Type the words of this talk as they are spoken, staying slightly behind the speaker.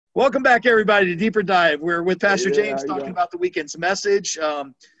Welcome back, everybody, to Deeper Dive. We're with Pastor Hey there, James how you talking doing? about the weekend's message.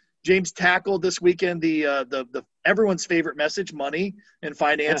 James tackled this weekend the everyone's favorite message, money and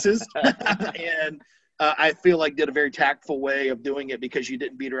finances, and I feel like did a very tactful way of doing it because you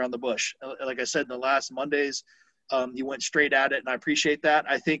didn't beat around the bush. Like I said in the last Mondays, you went straight at it, and I appreciate that.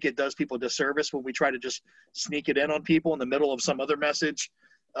 I think it does people a disservice when we try to just sneak it in on people in the middle of some other message.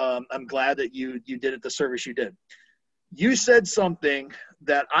 I'm glad that you did it the service you did. You said something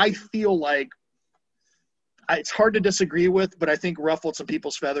that I feel like it's hard to disagree with, but I think ruffled some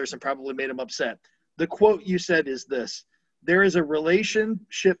people's feathers and probably made them upset. The quote you said is this: there is a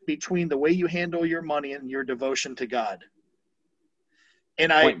relationship between the way you handle your money and your devotion to God.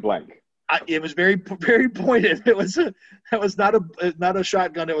 And Point blank. it was very, very pointed. That was not a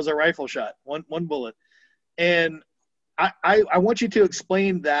shotgun. It was a rifle shot, one bullet. And I want you to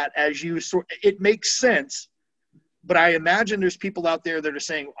explain that as it makes sense. But I imagine there's people out there that are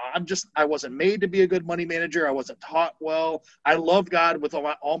saying, I wasn't made to be a good money manager. I wasn't taught well. I love God with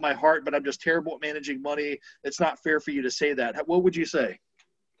all my heart, but I'm just terrible at managing money. It's not fair for you to say that. What would you say?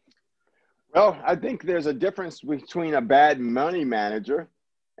 Well, I think there's a difference between a bad money manager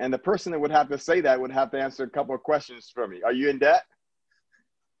and the person that would have to say that would have to answer a couple of questions for me. Are you in debt?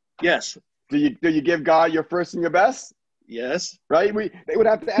 Yes. Do you give God your first and your best? Yes. Right? They would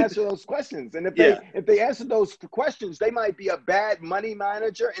have to answer those questions. And if they answer those questions, they might be a bad money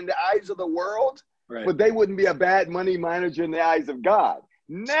manager in the eyes of the world, right, but they wouldn't be a bad money manager in the eyes of God.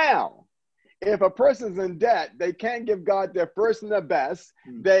 Now, if a person's in debt, they can't give God their first and their best,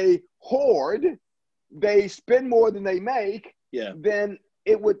 they hoard, they spend more than they make, then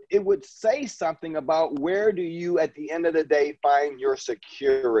it would say something about where do you, at the end of the day, find your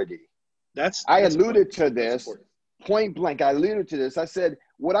security. I alluded to this. Point blank, I alluded to this. I said,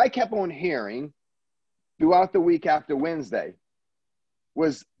 what I kept on hearing throughout the week after Wednesday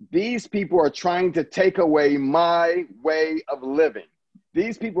was these people are trying to take away my way of living.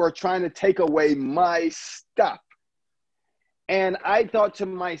 These people are trying to take away my stuff. And I thought to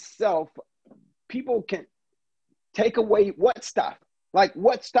myself, people can take away what stuff? Like,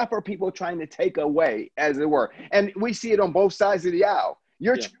 what stuff are people trying to take away, as it were? And we see it on both sides of the aisle.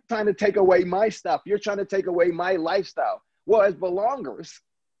 You're trying to take away my stuff. You're trying to take away my lifestyle. Well, as belongers,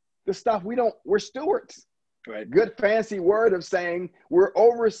 the stuff we're stewards. Right. Good fancy word of saying we're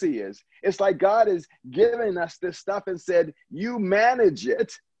overseers. It's like God is giving us this stuff and said, you manage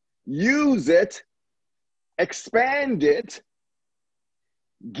it, use it, expand it,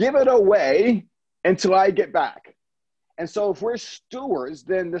 give it away until I get back. And so if we're stewards,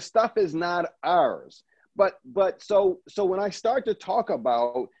 then the stuff is not ours. But so when I start to talk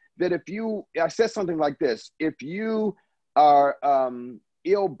about that, I said something like this: if you are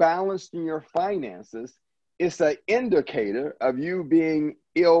ill-balanced in your finances, it's an indicator of you being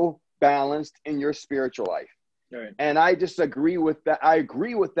ill-balanced in your spiritual life. Right. And I just agree with that. I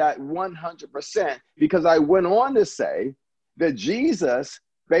agree with that 100%, because I went on to say that Jesus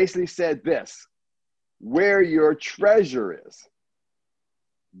basically said this: where your treasure is,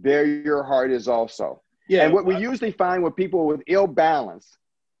 there your heart is also. Yeah. And what we usually find with people with ill balance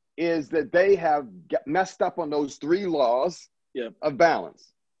is that they have messed up on those three laws of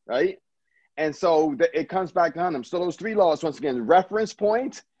balance, right? And so it comes back on them. So those three laws, once again: reference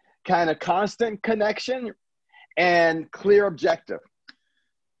point, kind of constant connection, and clear objective.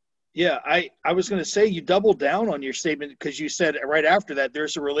 Yeah, I was going to say you doubled down on your statement because you said right after that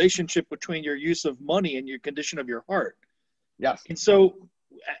there's a relationship between your use of money and your condition of your heart. Yes. And so,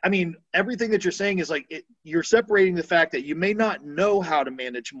 I mean, everything that you're saying is like you're separating the fact that you may not know how to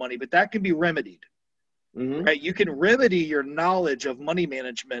manage money, but that can be remedied, right? You can remedy your knowledge of money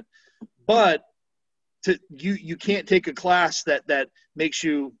management, but you can't take a class that makes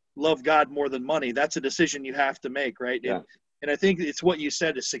you love God more than money. That's a decision you have to make, right? Yeah. And I think it's what you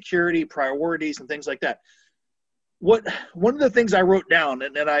said is security, priorities, and things like that. One of the things I wrote down,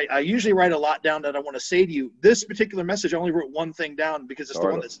 and I usually write a lot down that I want to say to you. This particular message, I only wrote one thing down because it's the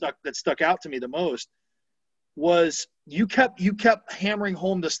one that stuck out to me the most. Was you kept hammering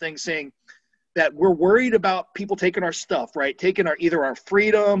home this thing, saying that we're worried about people taking our stuff, right? Taking either our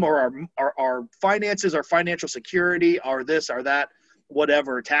freedom or our finances, our financial security, our this, our that,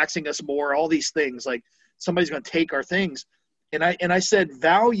 whatever, taxing us more, all these things. Like somebody's going to take our things. And I said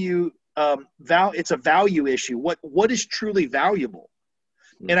value, it's a value issue. What is truly valuable?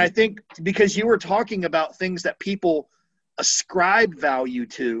 And I think because you were talking about things that people ascribe value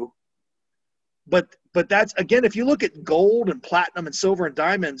to, but that's, again, if you look at gold and platinum and silver and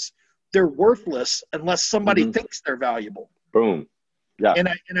diamonds, they're worthless unless somebody thinks they're valuable. Boom. Yeah.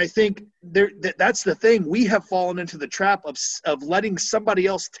 And I think that's the thing. We have fallen into the trap of letting somebody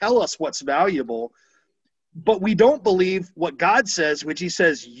else tell us what's valuable, but we don't believe what God says, which he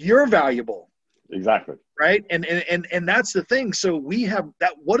says, you're valuable. Exactly. Right. And that's the thing. So we have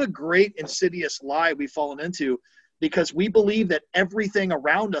that. What a great insidious lie we've fallen into, because we believe that everything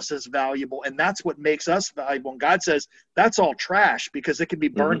around us is valuable, and that's what makes us valuable. And God says that's all trash because it can be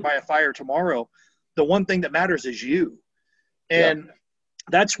burned by a fire tomorrow. The one thing that matters is you. And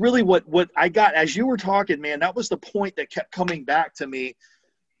that's really what I got as you were talking, man. That was the point that kept coming back to me,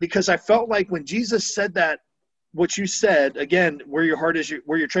 because I felt like when Jesus said that, what you said, again, where your heart is,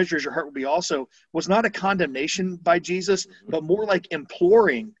 where your treasure is, your heart will be also, was not a condemnation by Jesus, but more like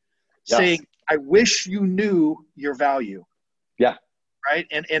imploring, saying, I wish you knew your value. Yeah. Right.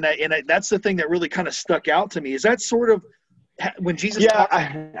 And that's the thing that really kind of stuck out to me. Is that sort of when Jesus talks?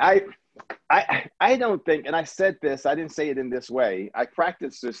 I don't think, and I said this, I didn't say it in this way. I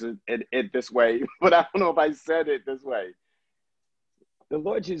practiced this it this way, but I don't know if I said it this way. The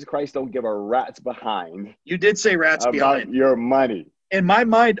Lord Jesus Christ don't give a rat's behind. You did say rat's about behind your money. And my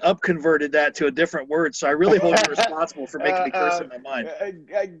mind up-converted that to a different word, so I really hold you responsible for making me curse in my mind.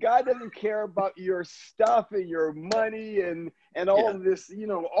 God doesn't care about your stuff and your money and all of this,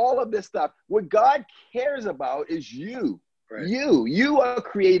 all of this stuff. What God cares about is you. Right. You are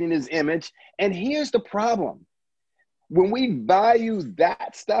created in his image. And here's the problem. When we value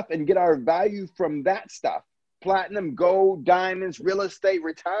that stuff and get our value from that stuff, platinum, gold, diamonds, real estate,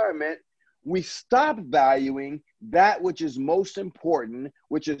 retirement, we stop valuing that which is most important,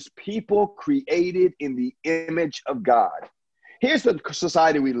 which is people created in the image of God. Here's the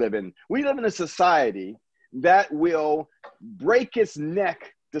society we live in. We live in a society that will break its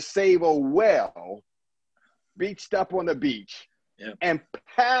neck to save a whale beached up on the beach and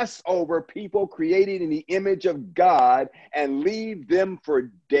pass over people created in the image of God and leave them for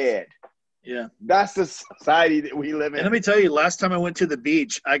dead. Yeah. That's the society that we live in. And let me tell you, last time I went to the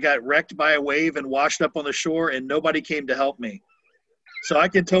beach, I got wrecked by a wave and washed up on the shore, and nobody came to help me. So I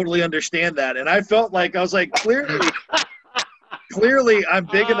can totally understand that. And I felt like, I was like, clearly I'm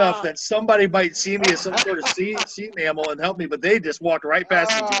big enough that somebody might see me as some sort of sea mammal and help me, but they just walked right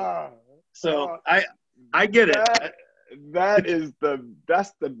past me. So I get it. That's the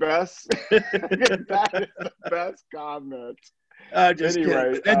best. That is the best comment. Just anyway,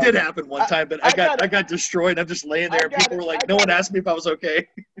 kidding. That did happen one time, but I got destroyed. I'm just laying there, and people were like, no one asked me if I was okay.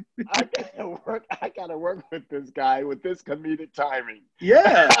 I gotta work with this guy with this comedic timing.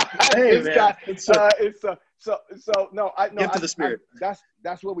 Yeah, hey, this man. guy. Gift of the Spirit.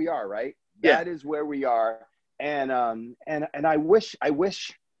 That's where we are, right? Yeah. That is where we are, and I wish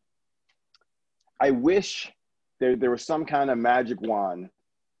there was some kind of magic wand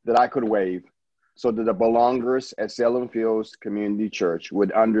that I could wave, so that the belongers at Salem Fields Community Church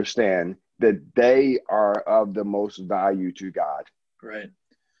would understand that they are of the most value to God. Right.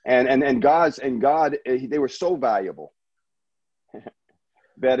 And God, they were so valuable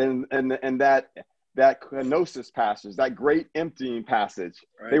that in that kenosis passage, that great emptying passage,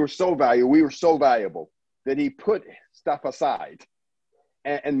 they were so valuable. We were so valuable that he put stuff aside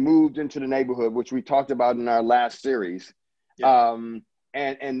and moved into the neighborhood, which we talked about in our last series. Yeah.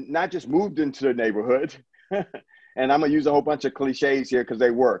 And not just moved into the neighborhood, and I'm going to use a whole bunch of cliches here because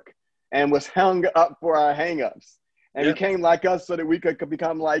they work, and was hung up for our hang-ups, and became like us so that we could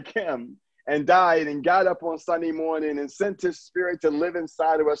become like him, and died and got up on Sunday morning and sent his Spirit to live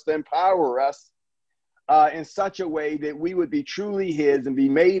inside of us, to empower us in such a way that we would be truly his and be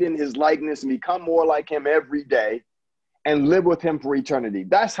made in his likeness and become more like him every day and live with him for eternity.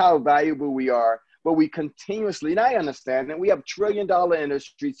 That's how valuable we are. But we continuously, and I understand that we have $1 trillion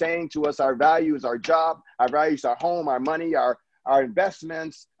industry saying to us our value is our job, our value is our home, our money, our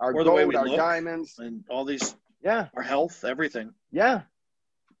investments, our gold, our diamonds. And all these, our health, everything. Yeah.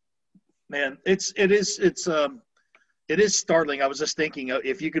 Man, it is startling. I was just thinking,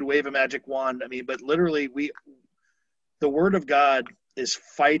 if you could wave a magic wand, I mean, but literally the word of God is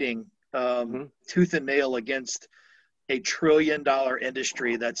fighting tooth and nail against a $1 trillion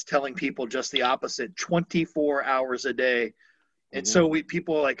industry that's telling people just the opposite 24 hours a day. And so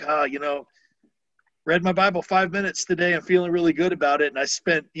people are like, read my Bible 5 minutes today. I'm feeling really good about it. And I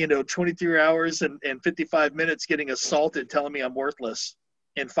spent, 23 hours and 55 minutes getting assaulted, telling me I'm worthless,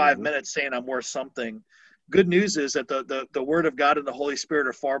 and 5 minutes saying I'm worth something. Good news is that the word of God and the Holy Spirit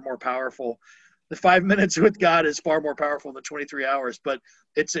are far more powerful. The 5 minutes with God is far more powerful than 23 hours, but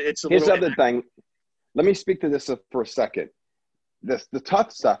it's a Here's little. the other thing. Let me speak to this for a second. The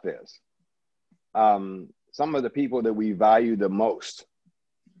tough stuff is some of the people that we value the most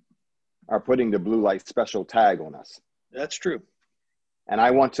are putting the blue light special tag on us. That's true. And I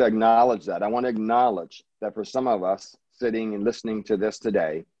want to acknowledge that. I want to acknowledge that for some of us sitting and listening to this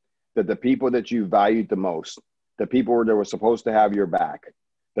today, that the people that you valued the most, the people that were supposed to have your back,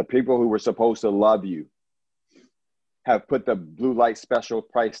 the people who were supposed to love you, have put the blue light special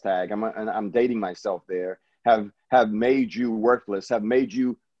price tag, I'm dating myself there, have made you worthless, have made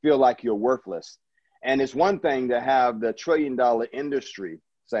you feel like you're worthless. And it's one thing to have the $1 trillion industry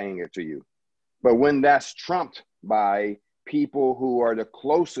saying it to you. But when that's trumped by people who are the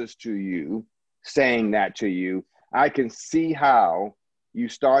closest to you saying that to you, I can see how you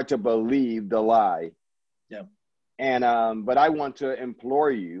start to believe the lie. Yeah. And but I want to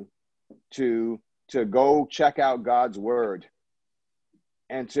implore you to go check out God's word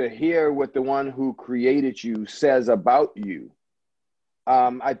and to hear what the one who created you says about you.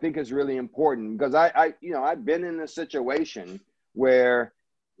 I think is really important, because I've been in a situation where,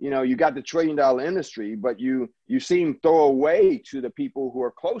 you got the $1 trillion industry, but you seem throw away to the people who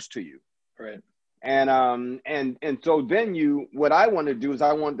are close to you. Right. And so then what I want to do is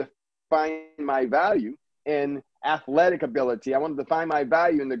I want to find my value in athletic ability. I wanted to find my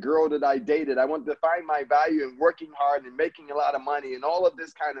value in the girl that I dated. I wanted to find my value in working hard and making a lot of money and all of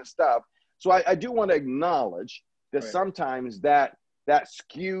this kind of stuff. So I do want to acknowledge that sometimes that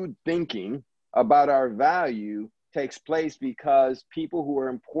skewed thinking about our value takes place because people who are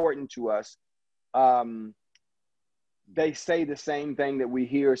important to us, they say the same thing that we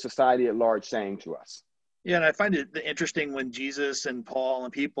hear society at large saying to us. Yeah, and I find it interesting when Jesus and Paul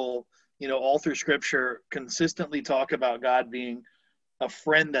and people, all through Scripture, consistently talk about God being a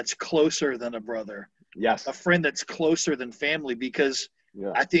friend that's closer than a brother. Yes. A friend that's closer than family, because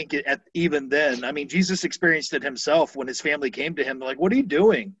I think even then, Jesus experienced it himself when his family came to him. They're like, "What are you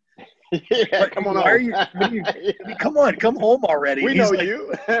doing? Come on, come home already." We know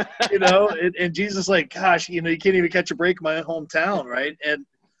you. And Jesus like, gosh, you can't even catch a break in my hometown, right? And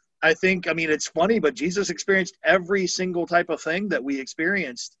I think, it's funny, but Jesus experienced every single type of thing that we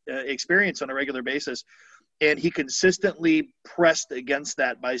experience on a regular basis. And he consistently pressed against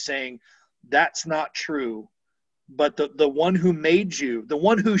that by saying, that's not true. But the one who made you, the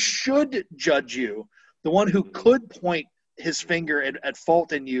one who should judge you, the one who could point his finger at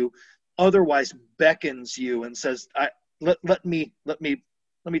fault in you, otherwise beckons you and says, let me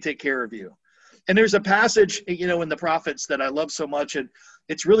take care of you. And there's a passage, in the prophets that I love so much, and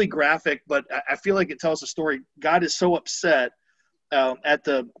it's really graphic, but I feel like it tells a story. God is so upset at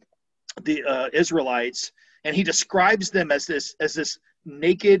the Israelites, and he describes them as this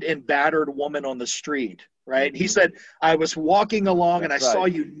naked and battered woman on the street, right? He said, I was walking along and I saw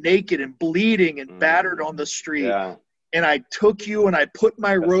you naked and bleeding and battered on the street. Yeah. And I took you and I put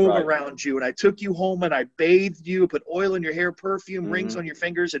my robe around you, and I took you home and I bathed you, put oil in your hair, perfume, rings on your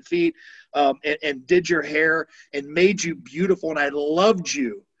fingers and feet, and did your hair and made you beautiful. And I loved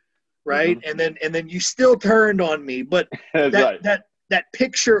you. Right. And then you still turned on me. But that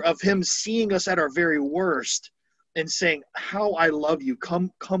picture of him seeing us at our very worst and saying, how I love you.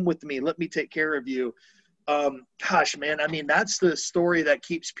 Come with me. Let me take care of you. Gosh, man, that's the story that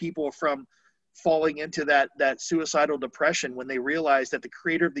keeps people from falling into that suicidal depression, when they realize that the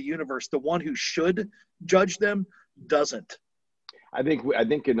creator of the universe, the one who should judge them, doesn't. I think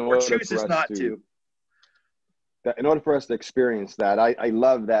in order chooses not to. In order for us to experience that, I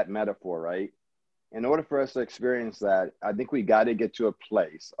love that metaphor, right? In order for us to experience that, I think we got to get to a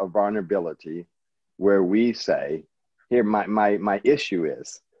place of vulnerability where we say, here, my issue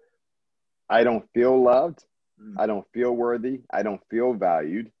is, I don't feel loved. I don't feel worthy. I don't feel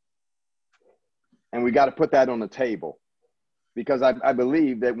valued. And we got to put that on the table, because I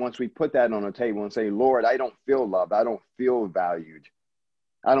believe that once we put that on the table and say, Lord, I don't feel loved, I don't feel valued,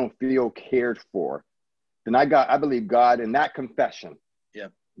 I don't feel cared for, then I believe God, in that confession,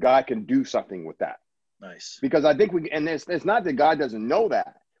 God can do something with that. Nice. Because I think it's not that God doesn't know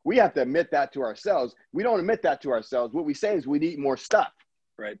that. We have to admit that to ourselves. We don't admit that to ourselves. What we say is we need more stuff.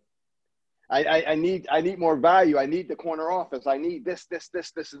 Right. I need more value. I need the corner office. I need this,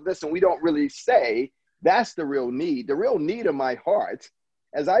 and this. And we don't really say that's the real need. The real need of my heart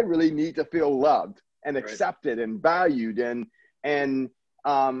is I really need to feel loved and accepted and valued. And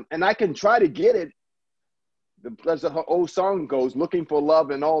I can try to get it. As the old song goes, looking for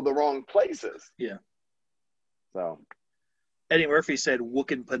love in all the wrong places. Yeah. So Eddie Murphy said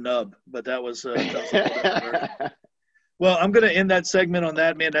 "Wookin' Panub," but that was Well, I'm going to end that segment on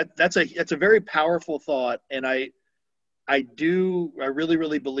that, man. That's a very powerful thought, and I really,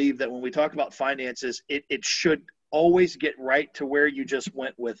 really believe that when we talk about finances, it should always get right to where you just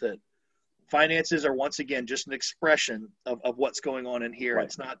went with it. Finances are, once again, just an expression of what's going on in here.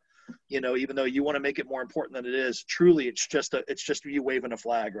 Right. even though you want to make it more important than it is, truly it's just you waving a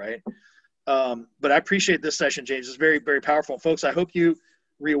flag, right? But I appreciate this session, James. It's very, very powerful. Folks, I hope you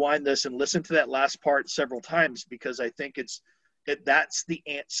rewind this and listen to that last part several times, because I think that's the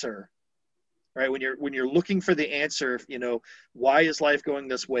answer, right? When you're looking for the answer, why is life going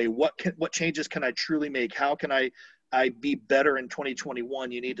this way? What changes can I truly make? How can I be better in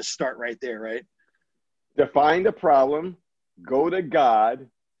 2021? You need to start right there, right? Define the problem, go to God,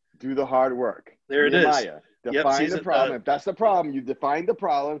 do the hard work. There it is. Define the problem. If that's the problem, you define the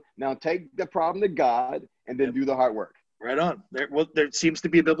problem. Now take the problem to God and then do the hard work. Right on. There seems to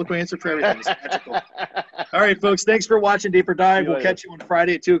be a biblical answer for everything. It's magical. All right, folks. Thanks for watching Deeper Dive. We'll catch you on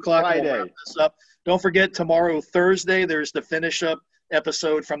Friday at 2 o'clock. We'll wrap this up. Don't forget, tomorrow, Thursday, there's the finish up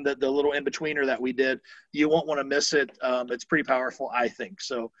episode from the little in-betweener that we did. You won't want to miss it. It's pretty powerful, I think.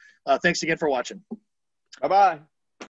 So thanks again for watching. Bye-bye.